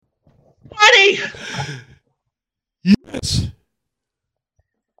Bunny! Yes.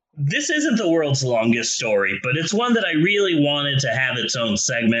 This isn't the world's longest story, but it's one that I really wanted to have its own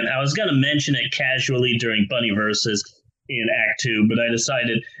segment. I was going to mention it casually during Bunny Versus in Act 2, but I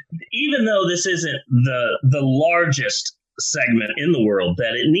decided, even though this isn't the largest segment in the world,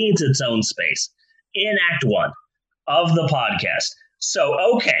 that it needs its own space in Act 1 of the podcast. So,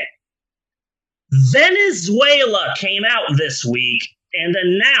 okay. Venezuela came out this week and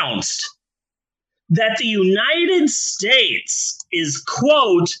announced that the United States is,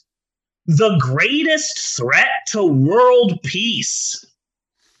 quote, the greatest threat to world peace.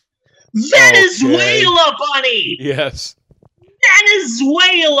 Venezuela, Bunny! Yes.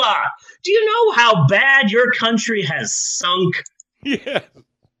 Venezuela! Do you know how bad your country has sunk? Yeah.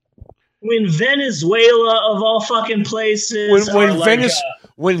 When Venezuela, of all fucking places,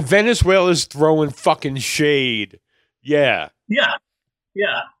 when Venezuela's throwing fucking shade. Yeah. Yeah.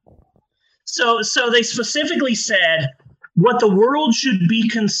 Yeah. So they specifically said what the world should be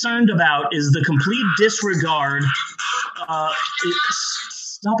concerned about is the complete disregard.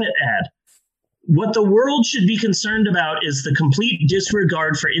 Stop it, ad. What the world should be concerned about is the complete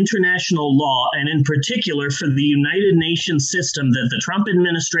disregard for international law, and in particular for the United Nations system that the Trump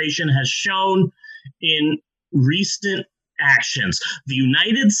administration has shown in recent actions. The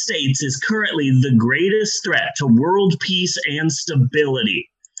United States is currently the greatest threat to world peace and stability.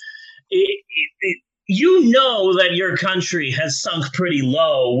 You know that your country has sunk pretty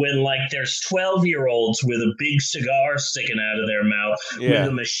low when, like, there's 12-year-olds with a big cigar sticking out of their mouth with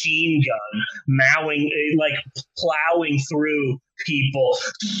a machine gun plowing through people.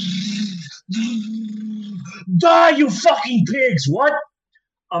 Die, you fucking pigs! What?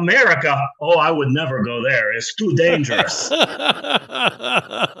 America? Oh, I would never go there. It's too dangerous.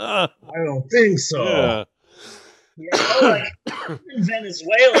 I don't think so. Yeah. You know, like,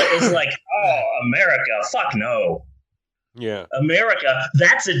 Venezuela is like, oh, America, fuck no. Yeah. America,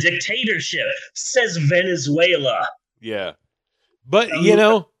 that's a dictatorship, says Venezuela. Yeah. But, you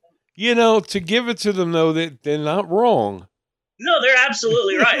know, to give it to them, though, that they're not wrong. No, they're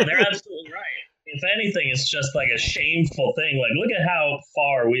absolutely right. They're absolutely right. If anything, it's just like a shameful thing. Like, look at how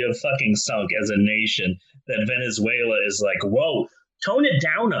far we have fucking sunk as a nation that Venezuela is like, whoa, tone it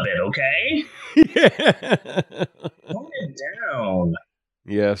down a bit, okay? Yeah. Tone it down.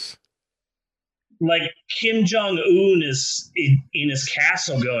 Yes. Like, Kim Jong-un is in his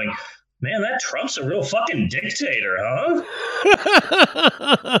castle going, man, that Trump's a real fucking dictator, huh?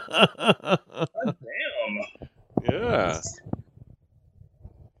 God damn. Yeah.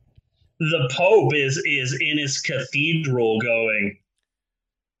 The Pope is in his cathedral going,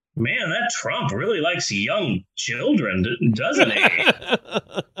 man, that Trump really likes young children, doesn't he?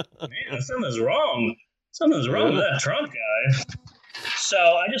 Man, something's wrong. Something's wrong with that Trump guy. So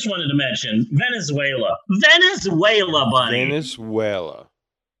I just wanted to mention Venezuela. Venezuela, buddy. Venezuela.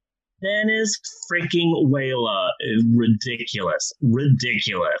 Freaking Wela is ridiculous.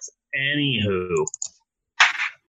 Ridiculous. Anywho.